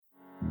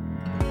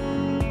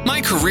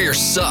My career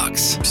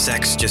sucks.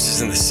 Sex just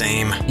isn't the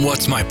same.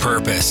 What's my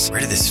purpose? Where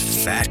did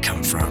this fat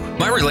come from?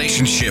 My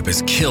relationship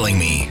is killing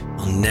me.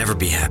 I'll never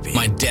be happy.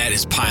 My debt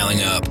is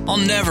piling up. I'll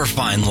never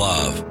find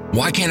love.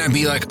 Why can't I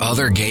be like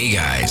other gay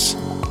guys?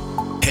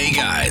 Hey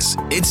guys,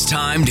 it's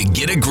time to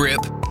get a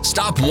grip,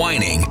 stop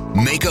whining,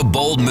 make a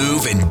bold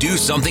move, and do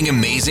something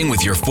amazing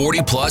with your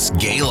 40-plus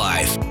gay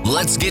life.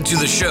 Let's get to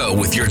the show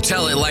with your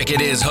Tell It Like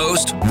It Is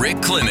host, Rick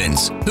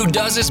Clemons, who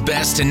does his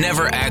best to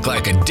never act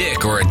like a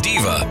dick or a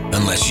diva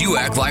unless you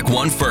act like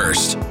one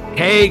first.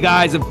 Hey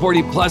guys of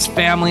 40-plus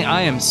family,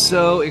 I am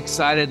so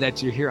excited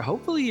that you're here.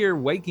 Hopefully you're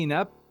waking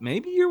up.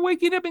 Maybe you're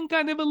waking up in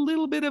kind of a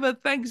little bit of a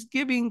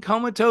Thanksgiving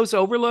comatose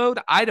overload.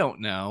 I don't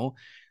know,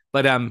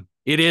 but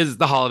it is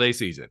the holiday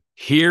season.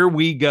 Here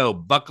we go.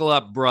 Buckle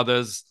up,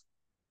 brothers,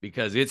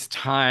 because it's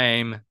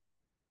time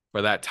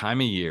for that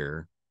time of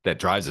year that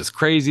drives us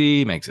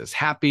crazy, makes us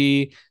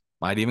happy,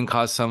 might even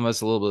cause some of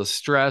us a little bit of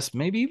stress,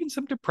 maybe even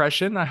some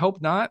depression. I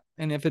hope not.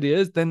 And if it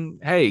is, then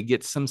hey,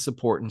 get some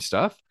support and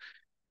stuff.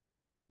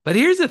 But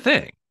here's the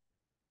thing.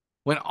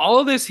 When all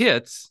of this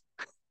hits,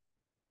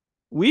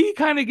 we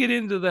kind of get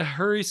into the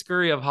hurry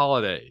scurry of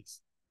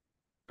holidays,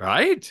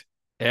 right?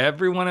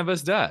 Every one of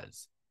us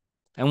does.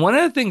 And one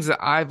of the things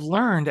that I've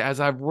learned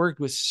as I've worked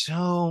with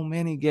so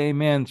many gay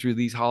men through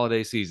these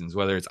holiday seasons,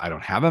 whether it's I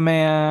don't have a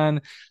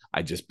man,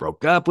 I just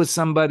broke up with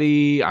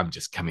somebody, I'm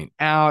just coming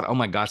out, oh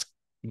my gosh,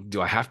 do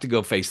I have to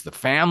go face the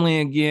family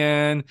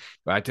again?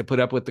 Do I have to put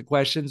up with the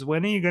questions?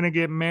 When are you going to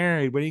get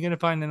married? When are you going to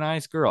find a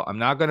nice girl? I'm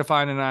not going to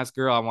find a nice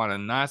girl. I want a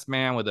nice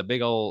man with a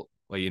big old,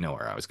 well, you know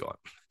where I was going.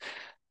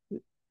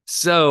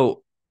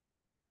 So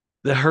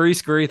the hurry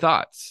scurry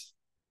thoughts.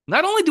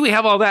 Not only do we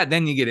have all that,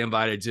 then you get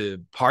invited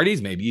to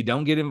parties. Maybe you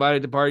don't get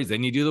invited to parties.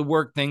 Then you do the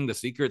work thing, the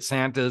secret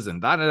Santas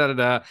and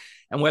da-da-da-da-da.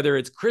 And whether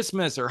it's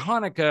Christmas or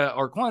Hanukkah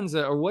or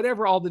Kwanzaa or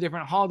whatever all the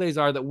different holidays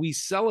are that we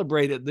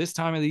celebrate at this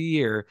time of the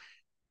year,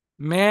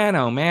 man,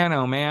 oh man,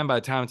 oh man, by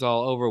the time it's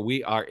all over,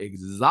 we are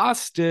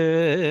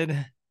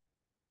exhausted.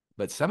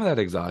 But some of that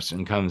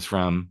exhaustion comes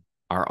from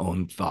our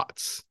own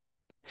thoughts.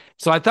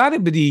 So I thought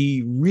it would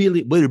be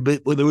really, I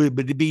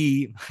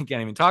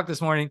can't even talk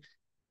this morning.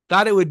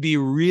 Thought it would be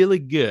really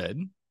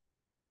good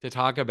to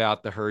talk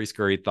about the hurry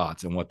scurry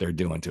thoughts and what they're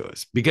doing to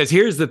us. Because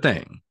here's the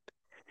thing.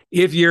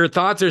 If your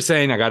thoughts are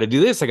saying, I got to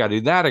do this, I got to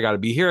do that, I got to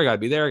be here, I got to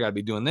be there, I got to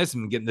be doing this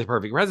and getting the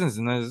perfect presents,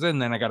 and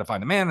then I got to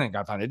find a man, and I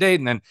got to find a date,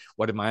 and then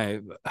what if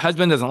my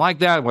husband doesn't like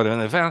that? What if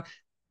they found?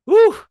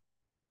 Woo!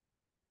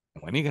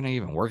 When are you going to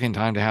even work in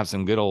time to have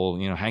some good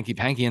old,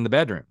 hanky-panky in the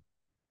bedroom?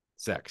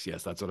 Sex.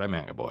 Yes, that's what I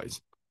meant, boys.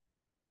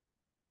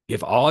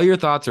 If all your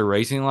thoughts are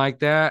racing like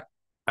that,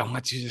 I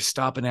want you to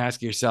stop and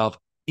ask yourself,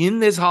 in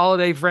this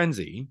holiday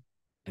frenzy,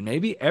 and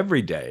maybe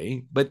every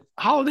day, but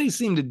holidays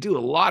seem to do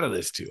a lot of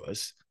this to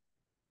us.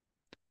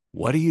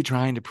 What are you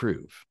trying to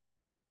prove?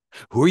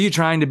 Who are you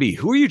trying to be?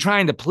 Who are you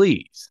trying to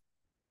please?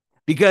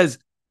 Because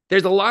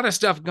there's a lot of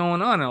stuff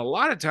going on, and a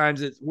lot of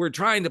times we're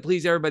trying to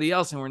please everybody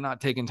else, and we're not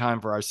taking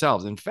time for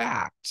ourselves. In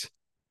fact,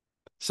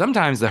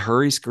 sometimes the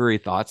hurry scurry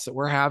thoughts that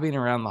we're having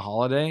around the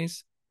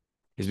holidays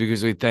is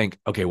because we think,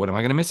 okay, what am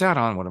I going to miss out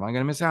on? What am I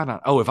going to miss out on?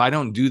 Oh, if I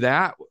don't do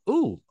that,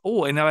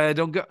 and I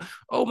don't go,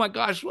 oh my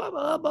gosh, blah,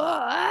 blah,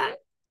 blah.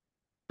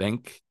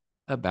 Think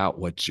about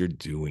what you're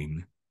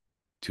doing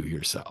to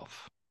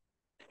yourself.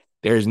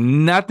 There's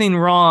nothing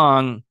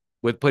wrong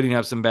with putting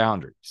up some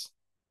boundaries.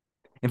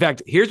 In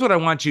fact, here's what I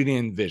want you to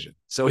envision.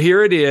 So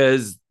here it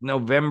is,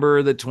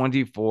 November the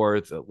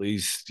 24th, at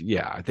least.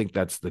 Yeah, I think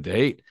that's the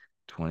date.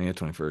 20th,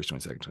 21st,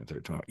 22nd,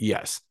 23rd, 24th.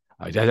 Yes.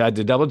 I had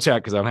to double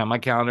check because I don't have my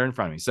calendar in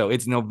front of me. So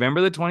it's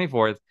November the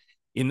 24th.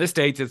 In the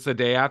States, it's the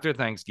day after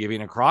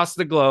Thanksgiving. Across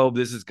the globe,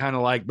 this is kind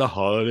of like the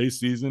holiday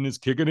season is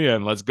kicking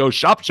in. Let's go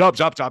shop, shop,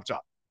 shop, shop,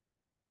 shop.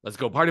 Let's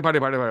go party, party,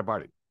 party, party,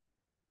 party.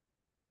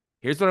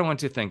 Here's what I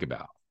want you to think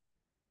about.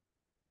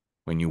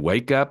 When you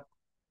wake up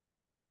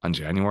on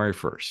January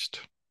 1st,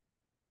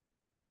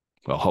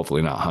 well,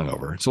 hopefully not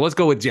hungover. So let's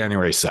go with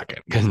January 2nd,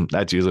 because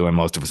that's usually when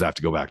most of us have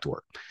to go back to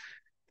work.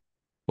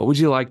 What would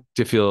you like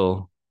to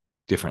feel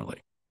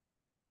differently?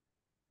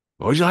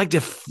 What would you like to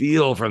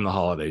feel from the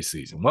holiday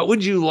season? What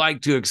would you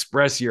like to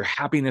express your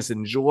happiness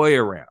and joy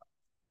around?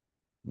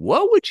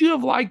 What would you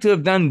have liked to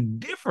have done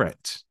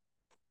different?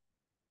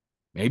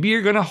 Maybe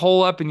you're going to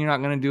hole up and you're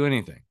not going to do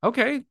anything.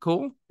 Okay,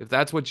 cool. If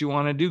that's what you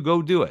want to do,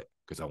 go do it.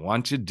 Because I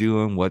want you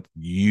doing what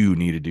you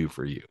need to do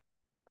for you.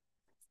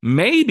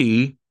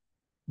 Maybe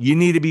you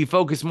need to be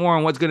focused more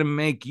on what's going to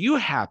make you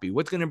happy,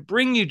 what's going to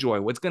bring you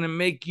joy, what's going to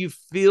make you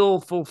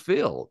feel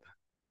fulfilled.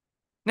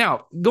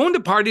 Now, going to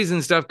parties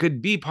and stuff could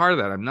be part of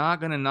that. I'm not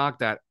going to knock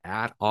that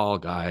at all,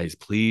 guys.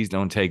 Please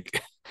don't take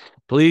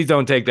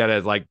that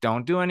as like,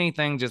 don't do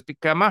anything. Just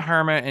become a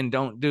hermit and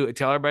don't do it.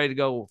 Tell everybody to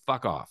go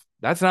fuck off.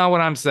 That's not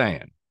what I'm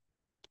saying.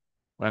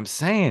 What I'm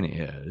saying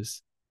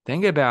is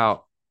think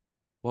about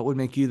what would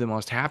make you the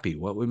most happy?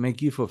 What would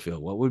make you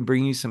fulfilled? What would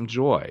bring you some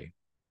joy?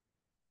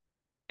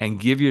 And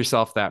give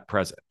yourself that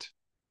present.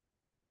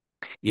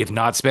 If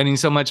not spending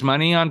so much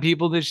money on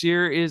people this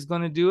year is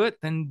going to do it,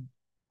 then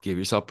give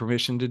yourself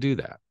permission to do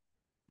that.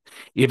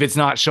 If it's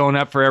not showing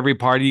up for every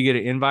party you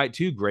get an invite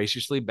to,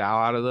 graciously bow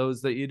out of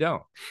those that you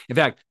don't. In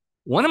fact,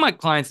 one of my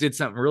clients did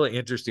something really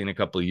interesting a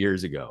couple of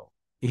years ago.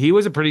 He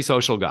was a pretty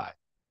social guy.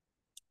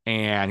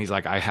 And he's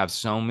like, I have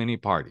so many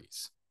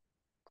parties.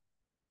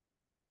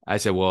 I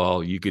said,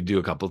 well, you could do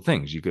a couple of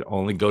things. You could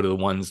only go to the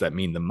ones that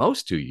mean the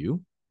most to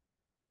you.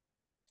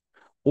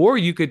 Or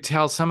you could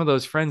tell some of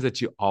those friends that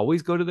you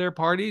always go to their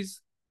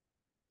parties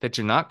that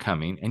you're not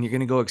coming, and you're going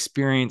to go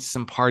experience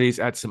some parties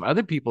at some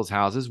other people's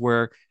houses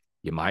where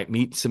you might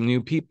meet some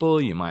new people.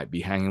 You might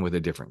be hanging with a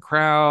different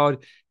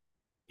crowd.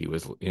 He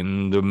was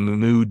in the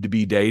mood to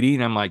be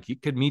dating. I'm like, you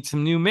could meet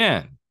some new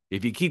men.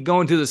 If you keep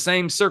going to the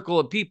same circle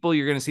of people,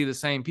 you're going to see the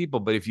same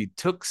people. But if you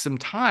took some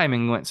time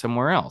and went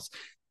somewhere else,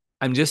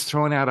 I'm just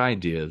throwing out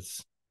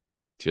ideas.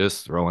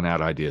 Just throwing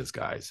out ideas,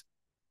 guys.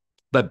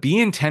 But be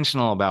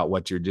intentional about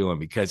what you're doing,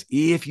 because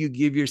if you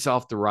give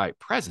yourself the right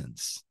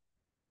presence,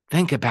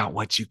 think about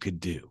what you could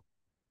do.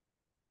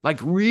 Like,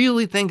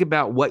 really think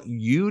about what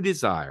you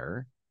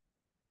desire,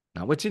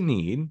 not what you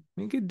need.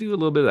 You could do a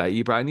little bit of that.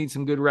 You probably need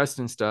some good rest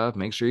and stuff.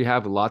 Make sure you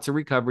have lots of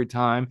recovery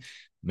time.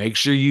 Make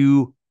sure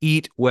you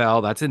eat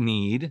well. That's a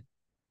need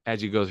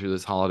as you go through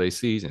this holiday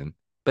season.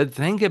 But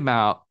think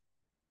about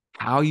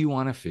how you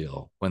want to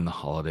feel when the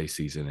holiday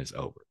season is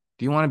over.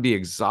 Do you want to be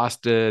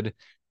exhausted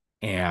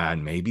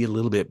and maybe a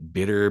little bit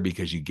bitter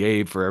because you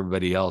gave for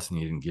everybody else and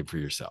you didn't give for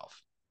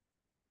yourself?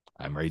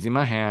 I'm raising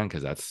my hand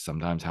because that's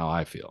sometimes how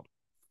I feel.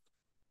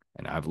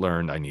 And I've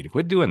learned I need to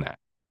quit doing that.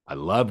 I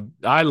love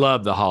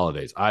the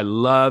holidays. I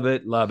love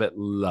it, love it,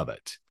 love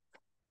it.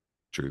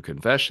 True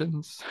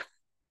confessions.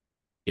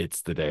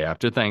 It's the day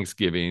after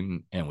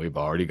Thanksgiving, and we've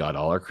already got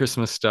all our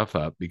Christmas stuff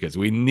up because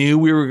we knew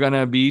we were going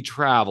to be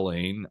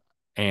traveling.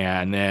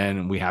 And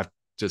then we have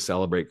to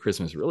celebrate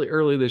Christmas really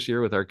early this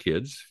year with our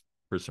kids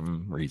for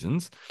some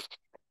reasons.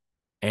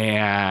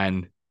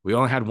 And we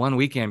only had one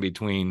weekend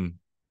between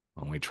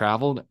when we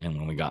traveled and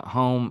when we got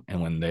home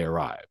and when they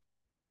arrived.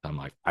 I'm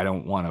like, I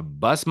don't want to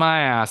bust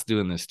my ass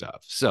doing this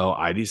stuff. So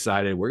I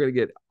decided we're going to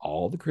get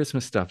all the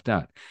Christmas stuff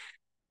done.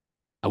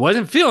 I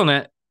wasn't feeling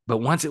it, but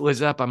once it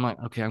was up, I'm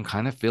like, okay, I'm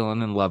kind of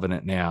feeling and loving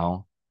it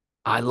now.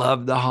 I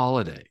love the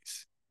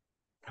holidays.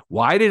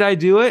 Why did I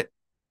do it?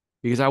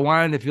 Because I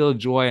wanted to feel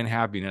joy and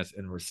happiness,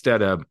 and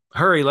instead of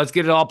hurry, let's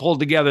get it all pulled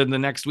together the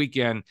next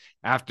weekend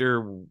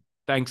after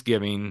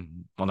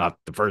Thanksgiving. Well, not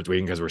the first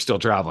weekend because we're still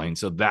traveling.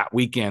 So that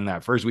weekend,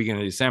 that first weekend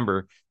of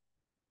December,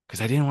 because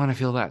I didn't want to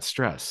feel that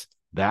stress.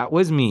 That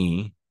was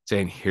me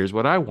saying, here's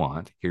what I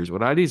want. Here's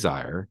what I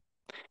desire.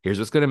 Here's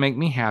what's going to make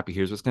me happy.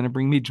 Here's what's going to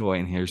bring me joy.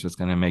 And here's what's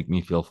going to make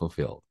me feel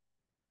fulfilled.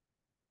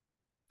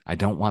 I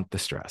don't want the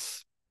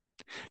stress.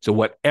 So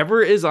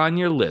whatever is on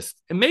your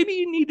list, and maybe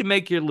you need to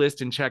make your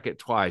list and check it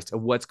twice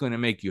of what's going to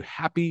make you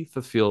happy,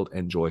 fulfilled,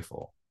 and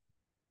joyful.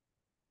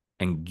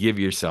 And give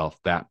yourself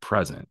that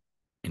present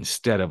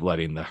instead of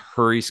letting the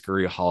hurry,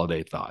 scurry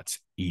holiday thoughts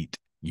eat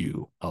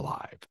you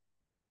alive.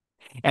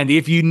 And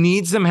if you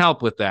need some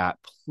help with that,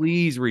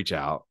 please reach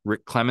out,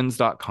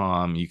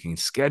 rickclemons.com. You can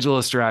schedule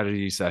a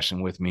strategy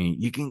session with me.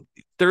 You can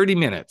 30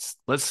 minutes.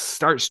 Let's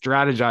start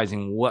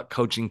strategizing what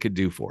coaching could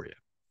do for you.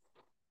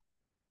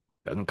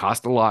 Doesn't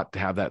cost a lot to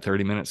have that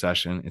 30-minute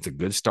session. It's a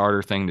good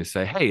starter thing to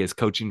say, hey, it's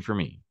coaching for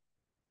me.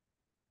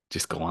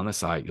 Just go on the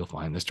site. You'll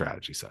find the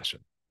strategy session.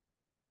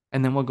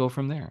 And then we'll go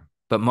from there.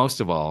 But most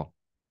of all,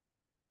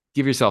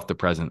 give yourself the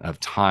present of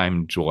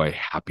time, joy,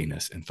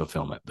 happiness, and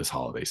fulfillment this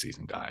holiday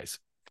season, guys.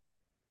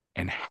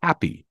 And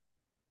happy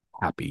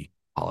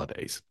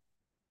holidays.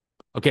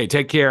 Okay,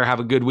 take care. Have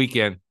a good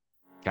weekend.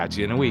 Catch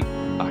you in a week.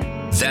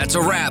 Bye. That's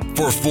a wrap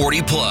for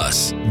 40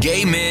 Plus.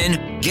 Gay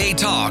men, gay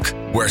talk,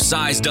 where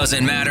size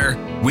doesn't matter.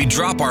 We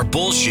drop our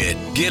bullshit,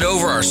 get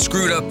over our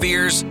screwed up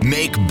fears,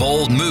 make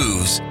bold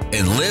moves,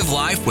 and live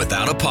life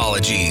without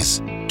apologies.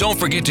 Don't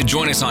forget to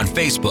join us on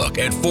Facebook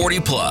at 40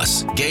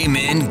 Plus, Gay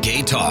Men,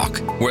 Gay Talk,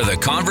 where the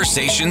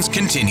conversations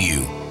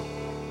continue.